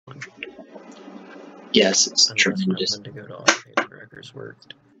Yes, it's Unless tremendous. Wendigo to automated wreckers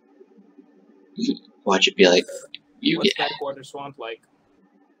worked. Watch it be like, you What's get Backwater Swamp like?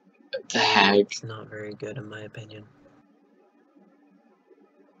 the hag. It's not very good in my opinion.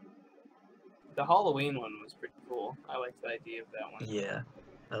 The Halloween one was pretty cool. I liked the idea of that one. Yeah,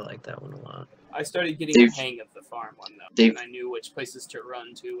 I like that one a lot. I started getting They've- the hang of the farm one though, they've- and I knew which places to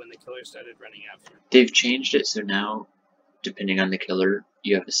run to when the killer started running after. They've changed it so now, depending on the killer,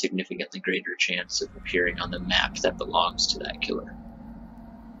 you have a significantly greater chance of appearing on the map that belongs to that killer.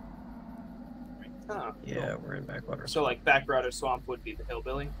 Huh. Yeah, we're in Backwater. So like Backwater Swamp would be the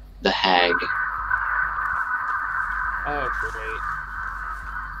hillbilly. The hag. Oh great.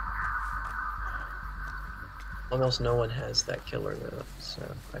 Almost no one has that killer though, so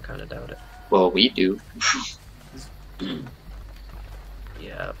I kind of doubt it. Well, we do.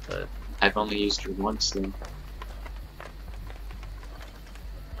 Yeah, but I've only used her once though.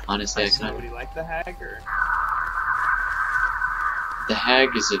 Honestly, I Does kind of. nobody like the hag or? The hag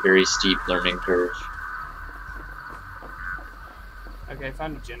is a very steep learning curve. Okay, I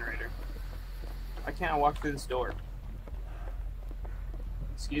found a generator. Why can't I walk through this door?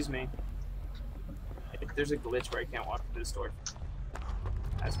 Excuse me. There's a glitch where I can't walk through this door.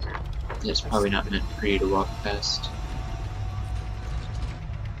 That's weird. It's probably not meant for you to walk past.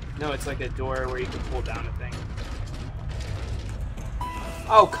 No, it's like a door where you can pull down a thing.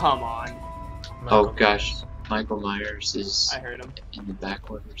 Oh, come on. Oh Michael gosh, Myers. Michael Myers is I heard him. in the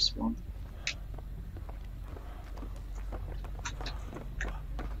Backwater Swamp.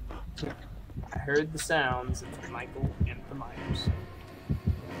 I heard the sounds of Michael and the Myers.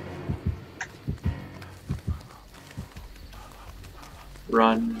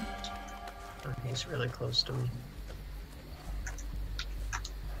 Run. Oh, he's really close to me.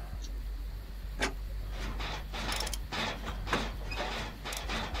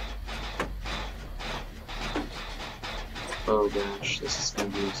 Oh gosh, this is gonna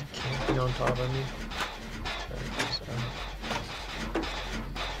be. Is he camping on top of me?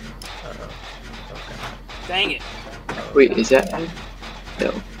 Uh-oh. Okay. Dang it! Wait, is that him?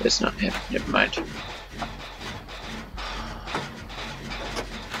 No, that's not him. Never mind.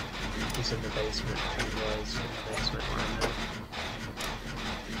 He's in the basement. He was in the basement where I'm at.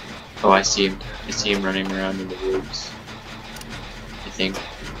 Oh, I see him. I see him running around in the woods. I think.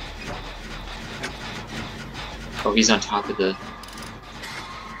 Oh, he's on top of the.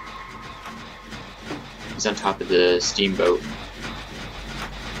 He's on top of the steamboat.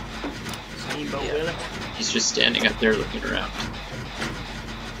 Steamboat Yeah. Willie. He's just standing up there looking around.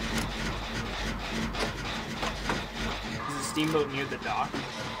 Is the steamboat near the dock?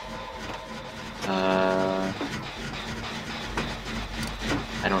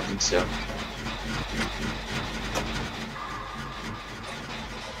 I don't think so.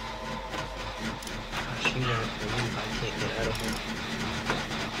 Gosh, you don't believe I can't get out of here.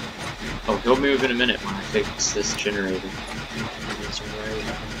 Oh, he'll move in a minute when I fix this generator. He is right in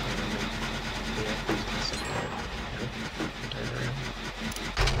front of me. Yeah, he's in support. Nope. Turn around.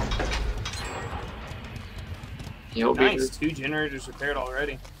 He'll be Nice, 2 generators repaired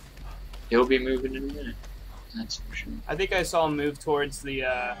already. he'll be moving in a minute. That's for sure. I think I saw him move towards the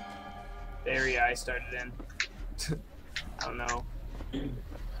area I started in. I don't know.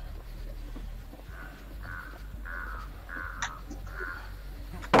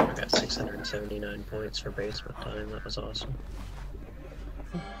 I got 679 points for basement time. That was awesome.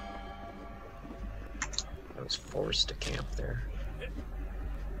 I was forced to camp there.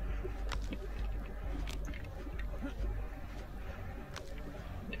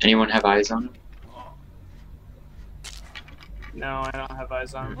 Anyone have eyes on him? No, I don't have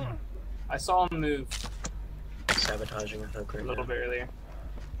eyes on him. I saw him move Sabotaging a hook a right little now. bit earlier.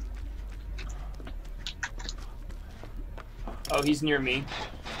 Oh, he's near me.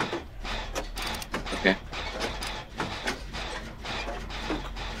 Okay.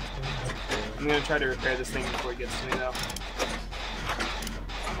 I'm gonna try to repair this thing before it gets to me, though.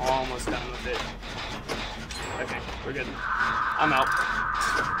 I'm almost done with it. Okay, we're good. I'm out.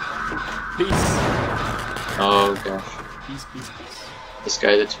 Peace. Oh gosh. Peace, peace, peace. This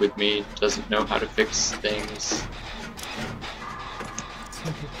guy that's with me doesn't know how to fix things.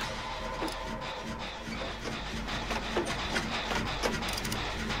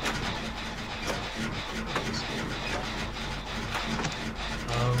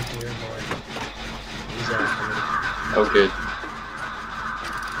 Oh dear lord. He's after me. Oh good.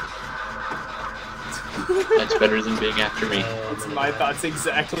 That's better than being after me. Oh, It's I'm my gonna die. thoughts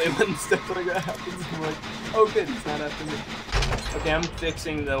exactly when stuff like that happens. I'm like, oh good, it's not after me. Okay, I'm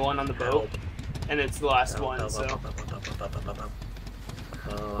fixing the one on the boat, and it's the last one, so...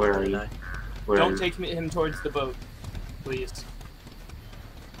 Oh, Where I'm are gonna you? die. Where Don't take him towards the boat, please.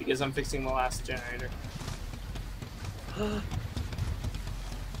 Because I'm fixing the last generator.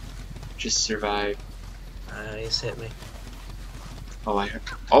 Just survive. He's hit me. Oh, I heard.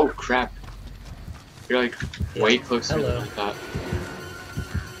 Oh, crap. You're like Yeah. way closer Hello. than I thought.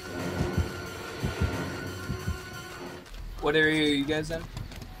 What area are you guys in?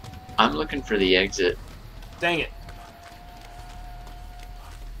 I'm looking for the exit. Dang it.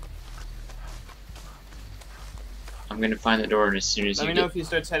 I'm gonna find the door, and as soon as Let you me know get, if he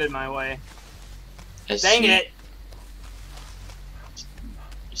starts headed my way. as Dang soon- it!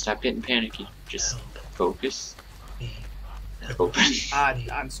 Stop getting panicky. Just Help focus. me. Open.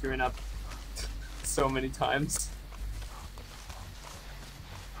 I'm screwing up so many times.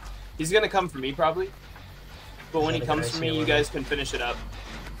 He's gonna come for me probably. But when he Yeah, comes guys, for me, you you wanna- guys can finish it up.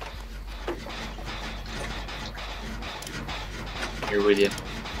 Here with you.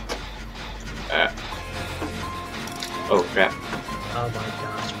 Oh crap. Oh my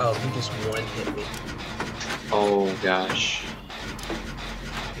gosh. Oh, he just one hit me. Oh gosh.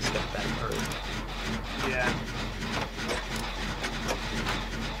 He's got that hurt. Yeah.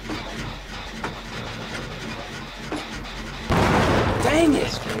 Dang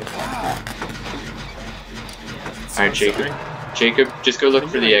it! Alright, Jacob. Jacob, just go look I'm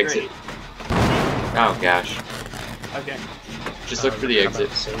for the doing exit. Oh gosh. great. Okay. Just look for the How about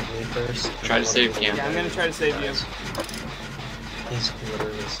exit. Save me first. Try to save Cam. Yeah, I'm gonna try to save you. He's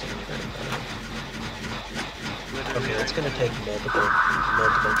literally standing right there. Literally Okay, it's right gonna there. take multiple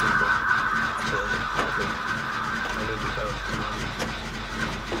people to help me. I need to go. Come on.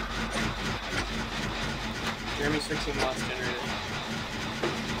 Jeremy's fixing the last generator.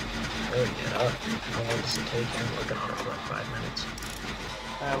 Oh yeah. How long does it take? I'm looking at it for like 5 minutes.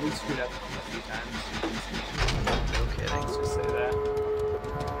 We screwed up a few times. No kidding. Let's just say that.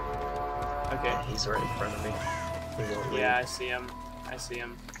 Okay. Yeah, he's right in front of me. He won't leave. Yeah, I see him. I see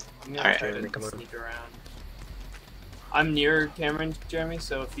him. I'm gonna Alright. try Jeremy, to come on. sneak around. I'm near Cameron, Jeremy,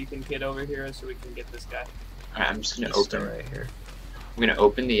 so if you can get over here so we can get this guy. Alright, I'm just gonna He's still open. right here. I'm gonna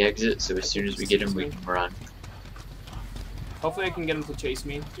open the exit, so as soon as we get him, we can run. Hopefully I can get him to chase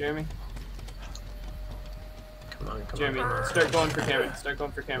me, Jeremy. Come on, come Jeremy, on, come on. start going for Cameron. Start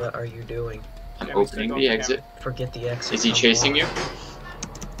going for Cameron. What are you doing? I'm Jeremy, start opening going the for exit. Cameron. Forget the exit. Is he come chasing on. you?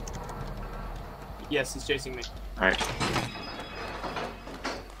 Yes, he's chasing me. Alright.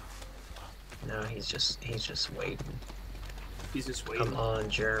 No, he's just waiting. He's just waiting. Come on,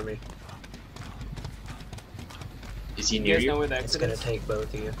 Jeremy. Is he You near guys know you? where the It's exit gonna is? take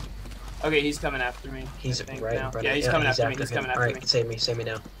both of you. Okay, he's coming after me. He's I think, right now. in front Yeah, of he's you. coming after me. him. He's coming after Alright, me. save me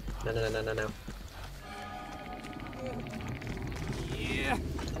now. No. Yeah.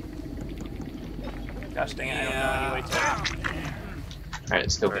 Gosh dang it, I don't know any way to. Alright,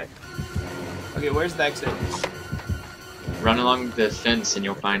 let's go. Alright. Okay, where's the exit? Run along the fence and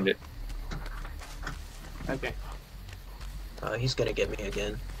you'll find it. Okay. He's gonna get me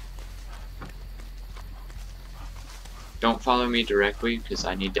again. Don't follow me directly, because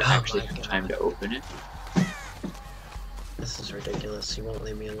I need to Oh actually my have God. time to open it. This is ridiculous. He won't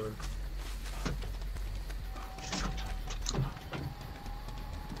leave me alone.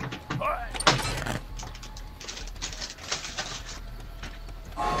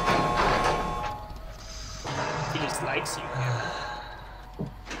 He just likes you. Yeah,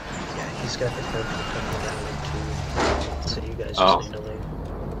 he's got the code to put me down in 2. So you guys just Oh. need to leave.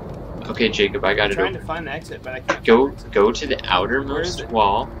 Okay, Jacob, I got I'm it trying open. to find the exit, but I can't. Go, find the exit. go to the Where is outermost it?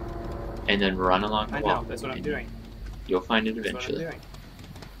 wall, and then run along the I wall. know. That's what I'm and doing. You'll find it That's what I'm eventually. doing.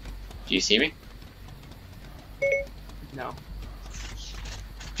 Do you see me? No,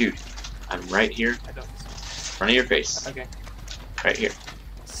 Dude, I'm right here, I don't. in front of your face. Okay. Right here.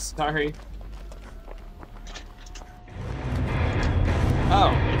 Sorry.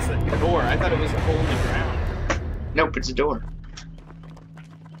 Oh, it's a door. I thought it was a hole in the ground. Nope, it's a door.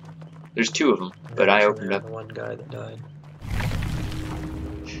 There's 2 of them, but There I was opened up. the one guy that died.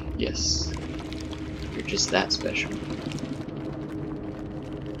 Yes. You're just that special.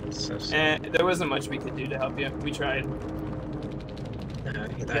 So sad. There wasn't much we could do to help you. We tried. No,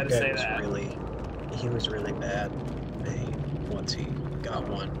 gotta that say guy was that. he was really bad. Once he got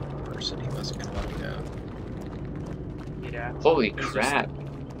one person, he wasn't gonna let him go. Yeah. Holy It's just- crap.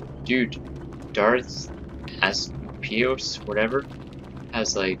 Dude, Darth Aspios, whatever,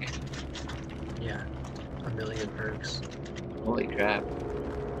 has like, Yeah, 1,000,000 perks. holy crap.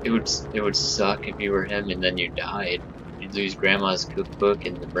 It would suck if you were him and then you died. You'd lose Grandma's cookbook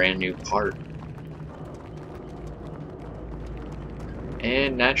and the brand new part.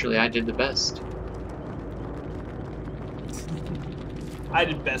 And naturally, I did the best. I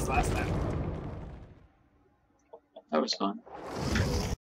did best last time. That was fun.